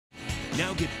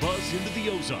Now get buzzed into the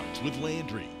Ozarks with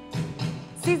Landry.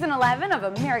 Season 11 of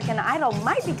American Idol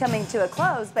might be coming to a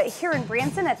close, but here in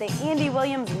Branson at the Andy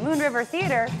Williams Moon River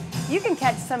Theater, you can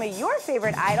catch some of your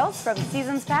favorite idols from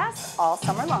seasons past all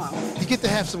summer long. You get to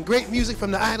have some great music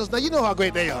from the idols. Now you know how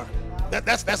great they are.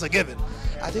 That's a given.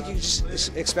 I think you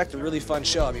just expect a really fun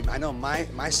show. I mean, I know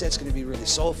my set's going to be really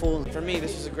soulful. For me,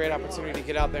 this was a great opportunity to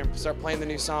get out there and start playing the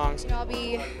new songs. I'll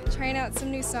be trying out some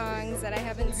new songs that I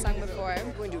haven't sung before.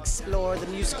 I'm going to explore the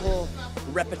musical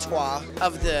repertoire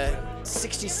of the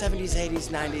 60s, 70s, 80s,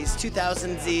 90s,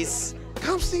 2000s.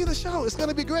 Come see the show. It's going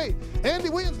to be great. Andy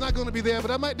Williams not going to be there,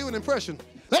 but I might do an impression.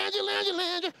 Landry, Landry,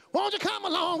 Landry, won't you come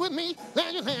along with me?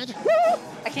 Landry, Landry. Woo!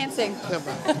 I can't sing.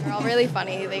 They're all really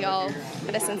funny. They all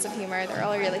have a sense of humor. They're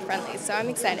all really friendly. So I'm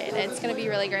excited. It's going to be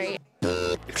really great.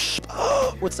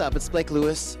 What's up? It's Blake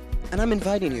Lewis, and I'm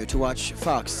inviting you to watch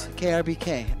Fox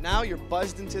KRBK. Now you're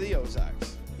buzzed into the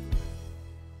Ozarks.